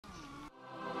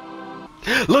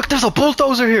Look, there's a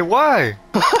bulldozer here. Why?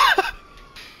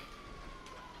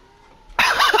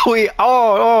 Wait.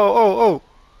 Oh.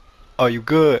 Oh, you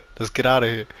good? Let's get out of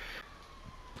here.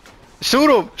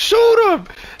 Shoot him! Shoot him!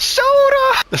 Shoot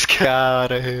him! Let's get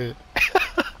out of here.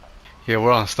 Yeah,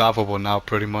 we're unstoppable now,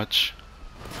 pretty much.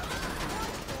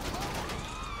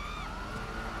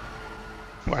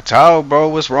 Watch out, bro.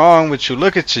 What's wrong with you?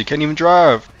 Look at you. Can't even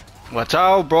drive. Watch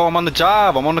out, bro. I'm on the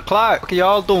job. I'm on the clock. What are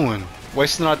y'all doing?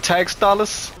 Wasting our tax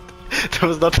dollars? There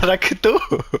was nothing I could do.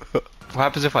 What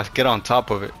happens if I get on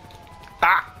top of it?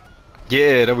 Ah!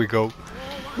 Yeah, there we go.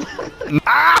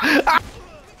 Ah!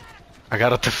 I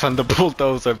gotta defend the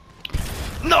bulldozer.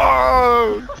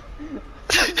 No!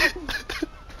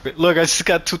 Look, I just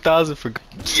got 2,000 for.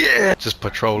 Yeah! Just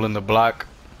patrolling the block.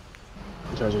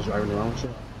 You guys just driving around shit?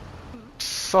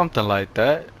 Something like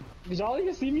that. Did y'all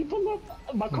even see me pull up?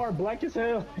 My car black as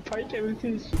hell. I probably can't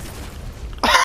even see shit.